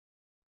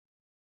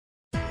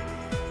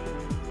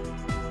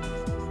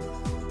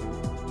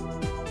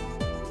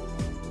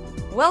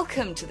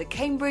Welcome to the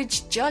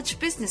Cambridge Judge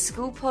Business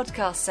School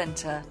Podcast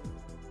Centre.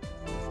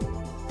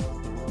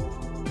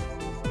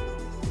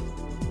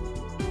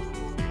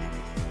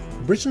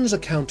 Britain's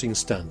accounting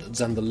standards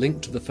and the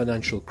link to the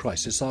financial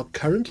crisis are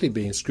currently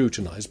being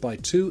scrutinised by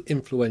two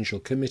influential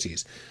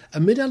committees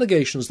amid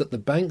allegations that the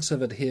banks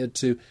have adhered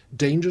to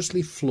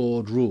dangerously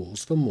flawed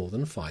rules for more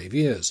than 5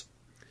 years.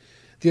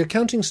 The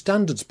Accounting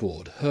Standards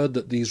Board heard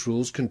that these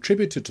rules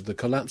contributed to the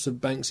collapse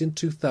of banks in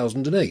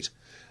 2008.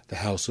 The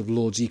House of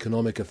Lords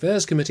Economic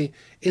Affairs Committee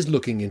is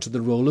looking into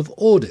the role of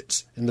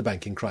audits in the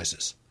banking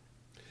crisis.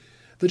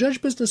 The Judge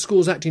Business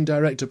School's acting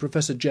director,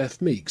 Professor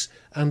Jeff Meeks,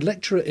 and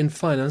lecturer in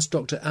finance,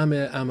 Dr.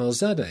 Amir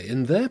Amel-Zadeh,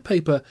 in their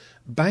paper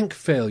Bank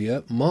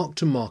Failure,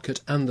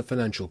 Mark-to-Market and the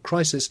Financial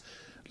Crisis,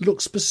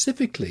 look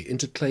specifically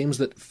into claims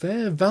that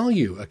fair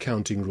value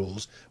accounting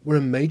rules were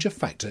a major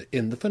factor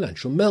in the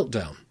financial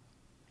meltdown.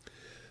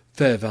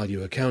 Fair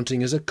value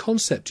accounting is a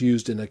concept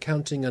used in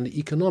accounting and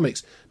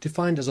economics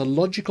defined as a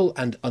logical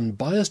and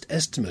unbiased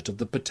estimate of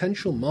the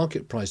potential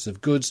market price of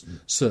goods,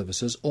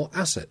 services or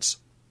assets.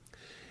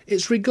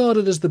 It's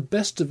regarded as the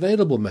best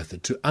available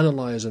method to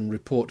analyse and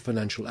report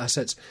financial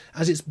assets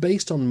as it's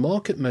based on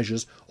market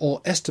measures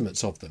or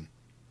estimates of them.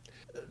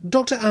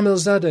 Dr.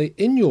 Amel-Zadeh,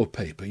 in your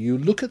paper you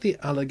look at the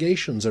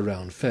allegations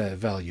around fair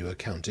value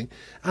accounting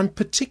and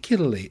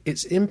particularly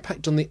its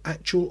impact on the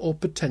actual or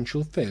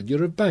potential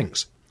failure of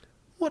banks.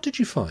 What did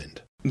you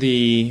find?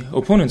 The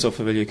opponents of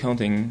fair value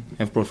accounting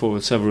have brought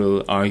forward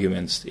several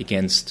arguments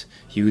against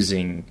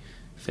using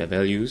fair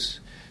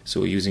values,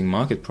 so using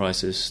market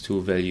prices to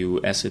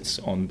value assets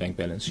on bank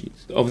balance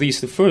sheets. Of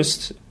these, the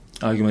first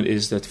argument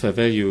is that fair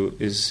value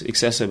is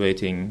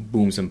exacerbating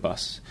booms and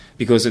busts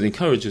because it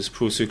encourages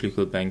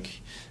pro-cyclical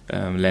bank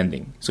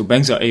lending. So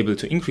banks are able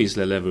to increase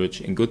their leverage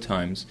in good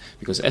times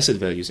because asset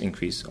values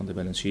increase on the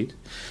balance sheet,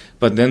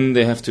 but then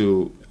they have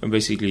to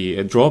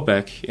basically draw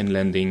back in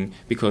lending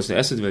because the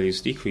asset values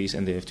decrease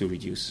and they have to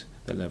reduce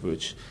their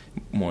leverage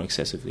more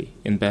excessively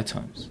in bad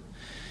times.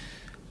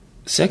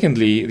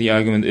 Secondly, the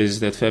argument is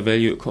that fair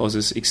value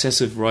causes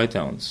excessive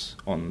write-downs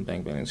on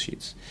bank balance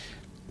sheets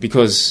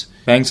because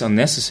banks are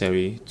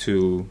necessary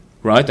to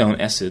write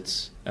down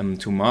assets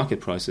to market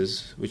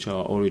prices which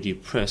are already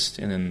pressed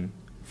in a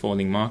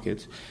falling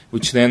market,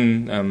 which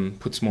then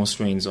puts more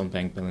strains on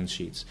bank balance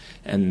sheets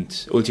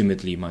and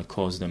ultimately might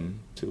cause them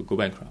to go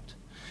bankrupt.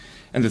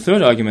 And the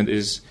third argument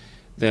is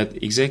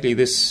that exactly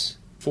this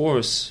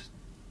force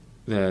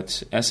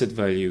that asset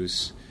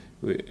values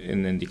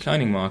in a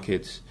declining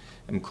market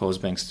cause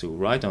banks to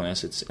write down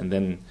assets and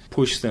then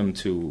push them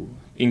to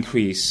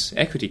increase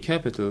equity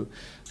capital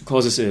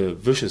causes a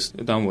vicious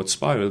downward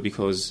spiral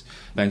because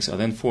banks are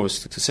then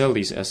forced to sell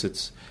these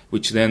assets,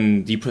 which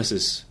then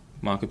depresses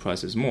market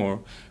prices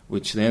more,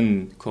 which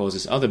then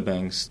causes other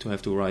banks to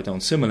have to write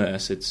down similar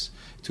assets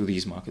to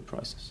these market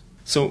prices.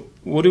 So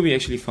what do we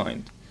actually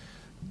find?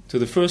 To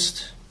the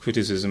first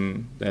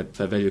criticism that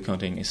fair value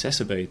accounting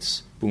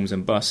exacerbates booms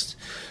and busts,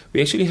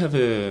 we actually have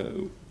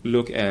a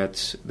look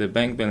at the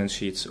bank balance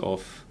sheets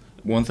of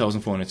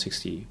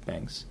 1,460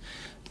 banks.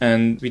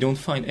 And we don't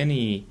find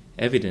any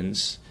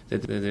evidence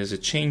that there's a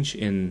change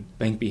in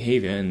bank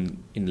behavior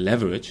in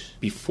leverage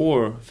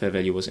before fair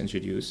value was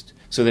introduced.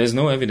 So there's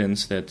no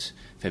evidence that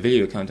fair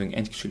value accounting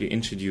actually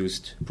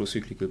introduced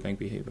pro-cyclical bank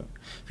behavior.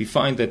 We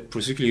find that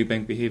pro-cyclical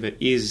bank behavior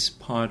is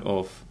part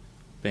of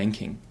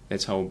banking.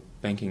 That's how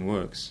banking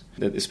works,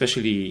 that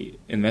especially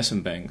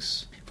investment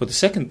banks. For the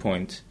second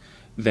point,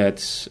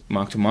 that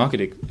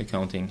mark-to-market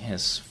accounting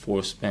has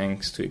forced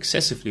banks to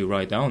excessively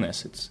write down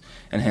assets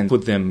and hence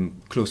put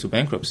them close to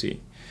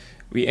bankruptcy.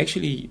 We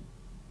actually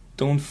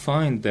don't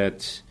find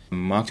that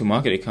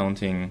mark-to-market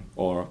accounting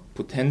or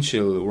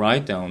potential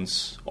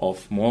write-downs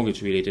of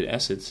mortgage-related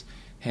assets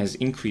has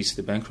increased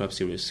the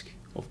bankruptcy risk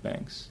of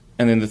banks.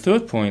 And then the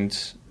third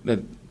point, that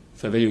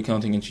fair value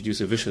accounting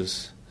introduced a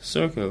vicious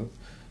circle,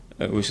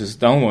 which is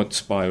downward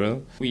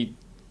spiral. We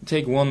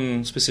take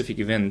one specific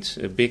event,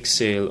 a big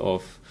sale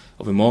of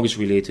a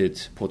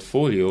mortgage-related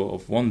portfolio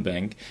of one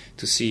bank,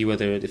 to see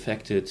whether it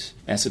affected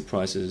asset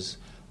prices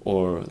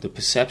or the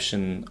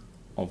perception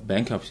of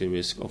bankruptcy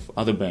risk of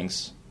other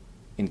banks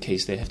in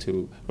case they have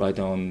to write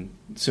down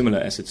similar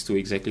assets to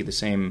exactly the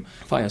same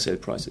fire sale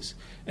prices.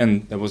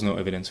 And there was no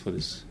evidence for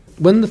this.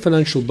 When the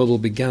financial bubble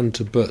began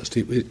to burst,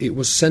 it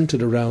was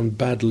centred around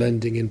bad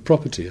lending in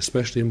property,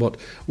 especially in what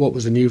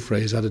was a new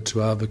phrase added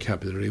to our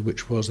vocabulary,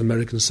 which was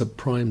American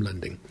subprime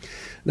lending.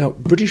 Now,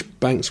 British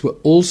banks were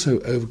also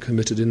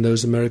overcommitted in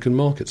those American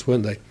markets,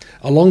 weren't they?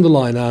 Along the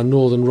line, our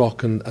Northern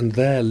Rock and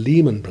their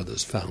Lehman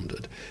Brothers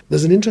foundered.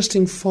 There's an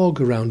interesting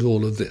fog around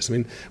all of this. I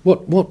mean,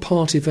 what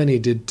part, if any,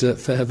 did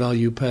fair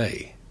value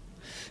play?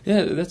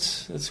 Yeah,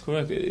 that's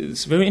correct.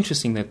 It's very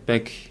interesting that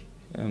back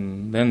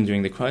then,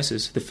 during the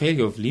crisis, the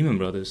failure of Lehman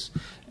Brothers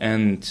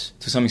and,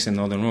 to some extent,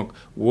 Northern Rock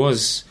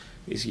was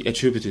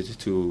attributed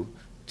to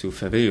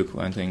fair value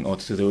accounting or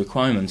to the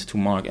requirement to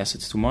mark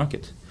assets to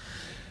market.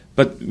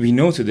 But we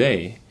know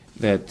today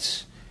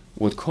that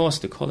what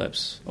caused the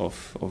collapse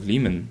of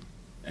Lehman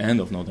and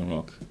of Northern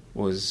Rock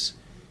was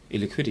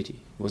illiquidity.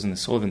 It wasn't a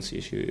solvency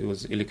issue, it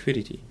was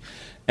illiquidity.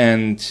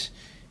 And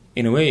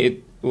in a way,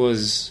 it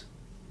was,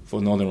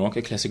 for Northern Rock,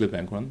 a classical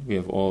bank run. We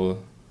have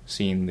all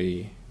seen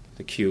the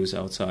queues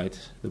outside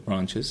the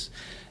branches.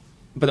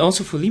 But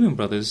also for Lehman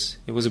Brothers,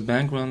 it was a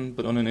bank run,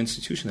 but on an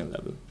institutional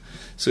level.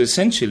 So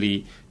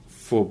essentially,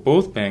 for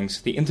both banks,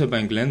 the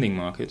interbank lending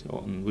market,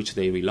 on which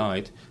they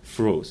relied,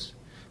 froze.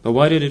 But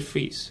why did it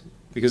freeze?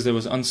 Because there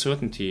was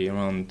uncertainty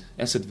around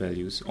asset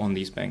values on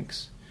these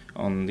banks'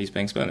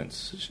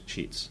 balance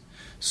sheets.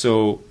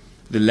 So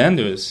the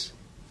lenders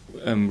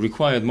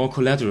required more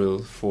collateral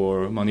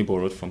for money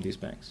borrowed from these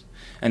banks.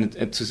 And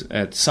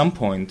at some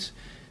point,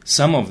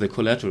 some of the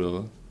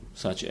collateral,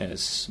 such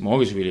as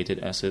mortgage-related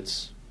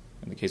assets,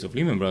 in the case of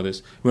Lehman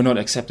Brothers, were not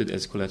accepted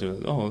as collateral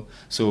at all.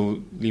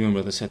 So Lehman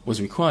Brothers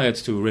was required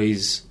to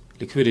raise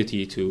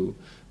liquidity to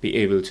be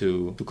able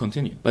to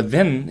continue. But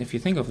then, if you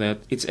think of that,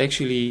 it's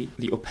actually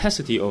the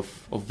opacity of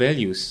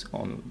values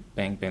on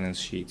bank balance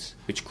sheets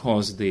which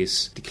caused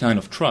this decline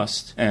of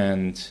trust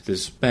and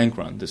this bank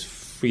run, this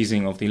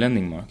freezing of the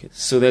lending market.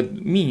 So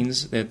that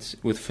means that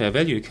with fair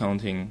value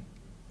accounting,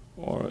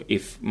 or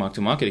if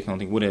mark-to-market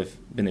accounting would have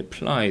been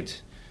applied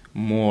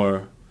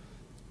more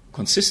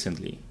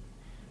consistently,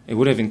 it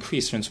would have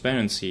increased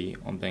transparency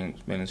on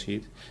bank balance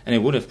sheet, and it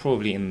would have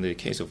probably, in the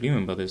case of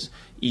Lehman Brothers,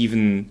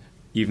 even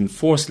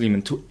forced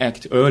Lehman to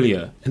act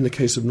earlier. In the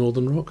case of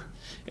Northern Rock?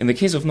 In the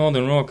case of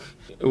Northern Rock,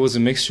 it was a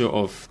mixture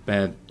of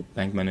bad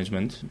bank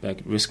management,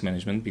 bad risk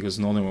management, because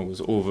Northern Rock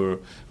was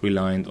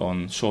over-reliant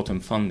on short-term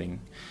funding.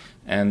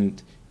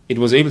 And it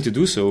was able to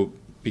do so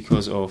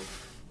because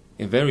of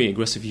a very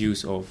aggressive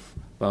use of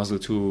Basel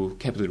II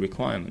capital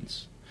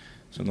requirements.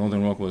 So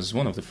Northern Rock was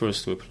one of the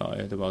first to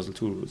apply the Basel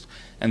II rules.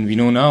 And we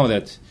know now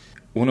that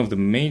one of the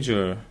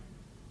major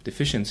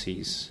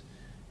deficiencies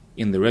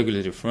in the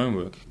regulatory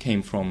framework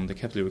came from the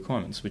capital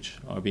requirements, which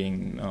are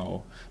being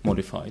now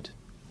modified.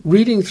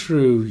 Reading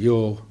through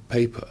your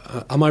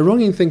paper, am I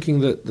wrong in thinking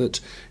that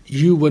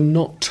you were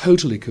not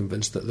totally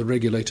convinced that the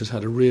regulators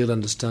had a real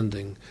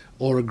understanding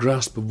or a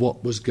grasp of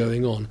what was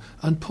going on,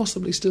 and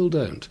possibly still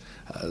don't?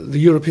 The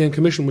European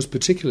Commission was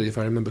particularly, if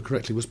I remember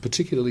correctly, was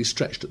particularly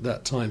stretched at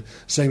that time,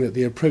 saying that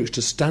the approach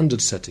to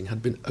standard setting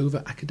had been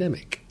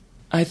over-academic.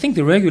 I think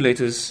the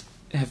regulators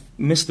have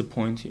missed the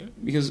point here,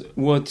 because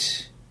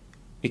what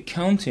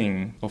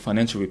accounting, or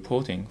financial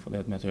reporting for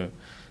that matter,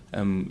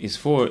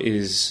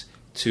 is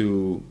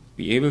to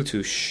be able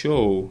to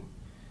show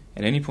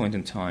at any point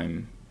in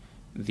time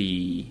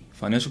the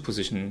financial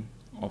position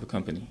of a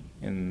company.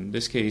 In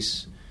this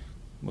case,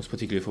 most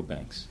particularly for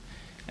banks.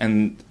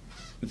 And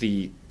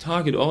the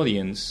target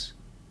audience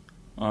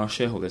are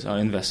shareholders, are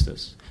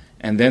investors.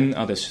 And then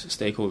other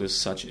stakeholders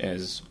such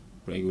as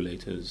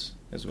regulators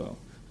as well.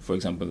 For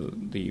example,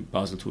 the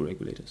Basel II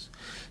regulators.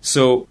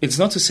 So it's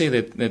not to say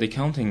that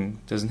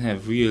accounting doesn't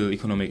have real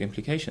economic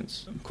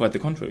implications. Quite the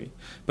contrary.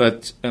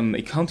 But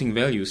accounting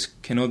values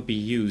cannot be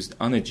used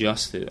on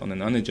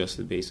an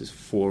unadjusted basis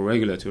for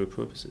regulatory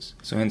purposes.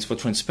 So hence, for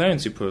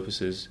transparency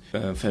purposes,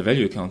 fair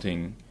value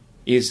accounting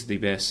is the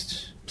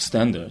best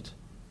standard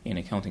in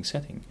accounting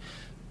setting.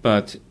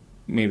 But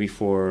maybe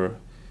for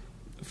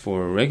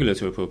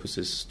regulatory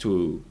purposes,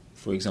 to,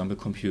 for example,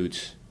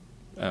 compute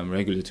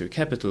regulatory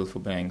capital for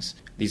banks,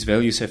 these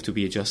values have to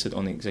be adjusted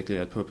on exactly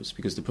that purpose,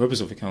 because the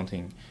purpose of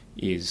accounting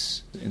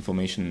is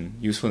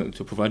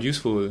to provide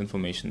useful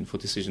information for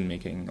decision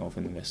making of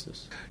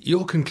investors.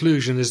 Your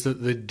conclusion is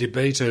that the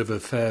debate over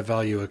fair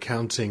value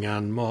accounting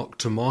and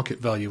mark-to-market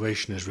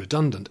valuation is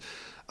redundant,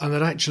 and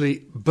that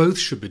actually both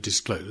should be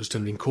disclosed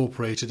and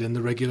incorporated in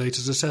the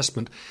regulator's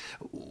assessment.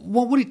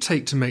 What would it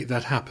take to make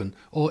that happen,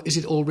 or is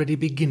it already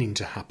beginning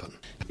to happen?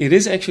 It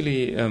is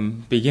actually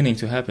beginning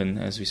to happen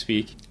as we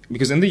speak,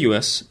 because in the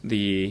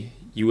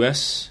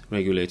US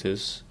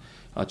regulators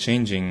are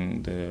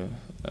changing the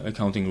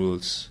accounting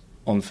rules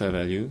on fair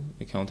value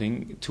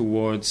accounting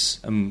towards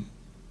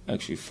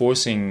actually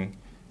forcing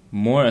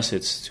more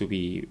assets to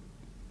be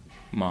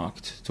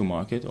marked to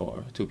market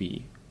or to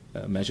be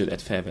measured at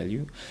fair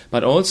value,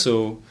 but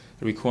also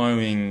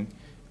requiring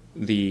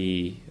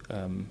the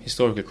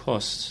historical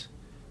costs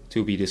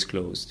to be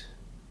disclosed.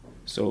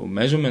 So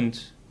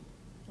measurement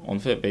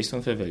based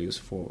on fair values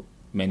for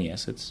many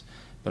assets,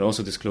 but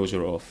also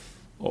disclosure of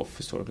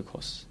historical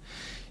costs.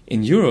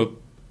 In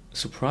Europe,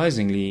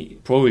 surprisingly,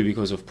 probably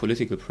because of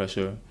political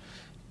pressure,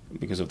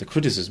 because of the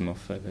criticism of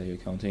fair value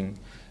accounting,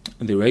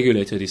 the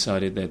regulator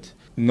decided that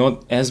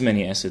not as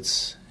many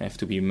assets have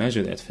to be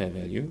measured at fair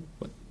value,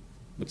 but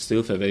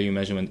still fair value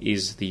measurement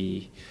is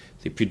the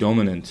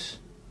predominant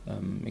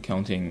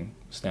accounting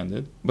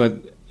standard.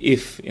 But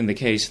if in the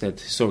case that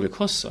historical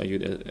costs are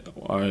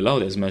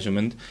allowed as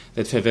measurement,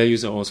 that fair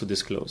values are also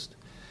disclosed.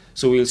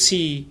 So we'll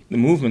see the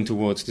movement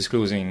towards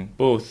disclosing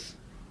both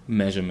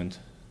measurements,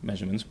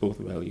 both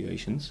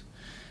valuations,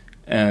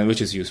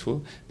 which is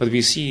useful. But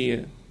we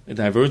see a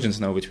divergence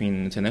now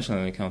between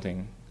international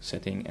accounting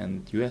setting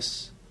and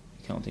US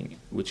accounting,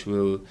 which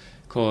will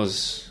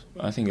cause,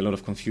 I think, a lot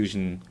of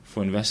confusion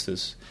for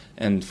investors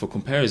and for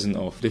comparison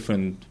of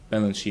different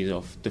balance sheets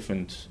of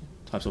different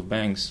types of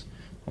banks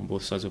on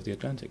both sides of the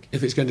Atlantic.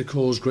 If it's going to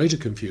cause greater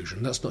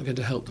confusion, that's not going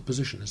to help the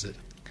position, is it?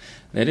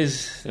 That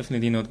is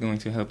definitely not going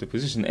to help the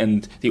position.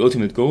 And the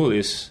ultimate goal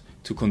is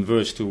to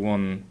converge to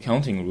one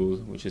accounting rule,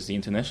 which is the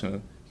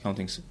international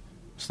accounting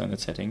standard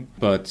setting.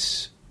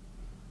 But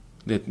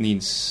that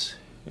needs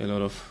a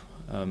lot of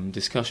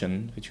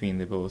discussion between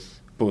the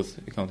both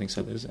accounting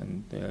setters,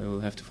 and they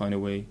will have to find a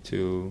way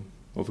to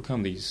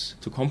overcome these,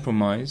 to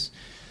compromise.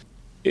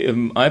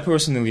 I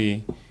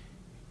personally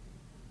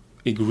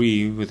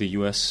agree with the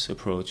US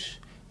approach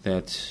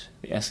that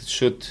the assets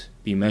should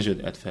be measured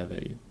at fair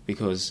value,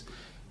 because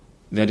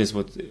that is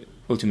what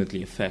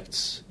ultimately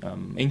affects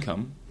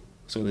income.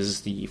 So this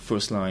is the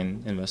first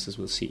line investors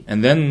will see.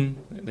 And then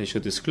they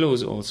should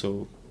disclose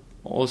also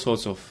all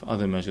sorts of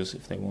other measures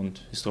if they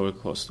want historical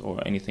cost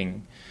or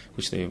anything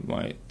which they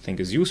might think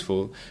is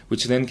useful,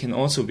 which then can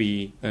also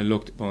be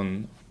looked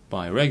upon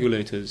by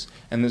regulators.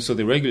 And then so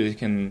the regulator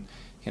can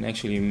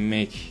actually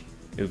make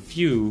a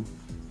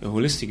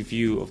holistic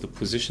view of the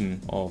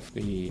position of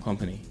the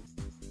company.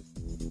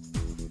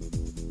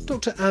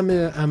 Dr.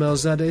 Amir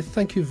Amel-Zadeh,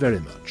 thank you very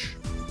much.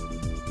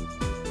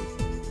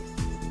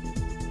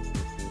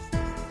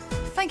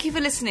 Thank you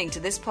for listening to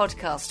this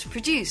podcast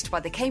produced by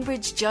the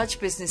Cambridge Judge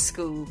Business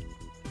School.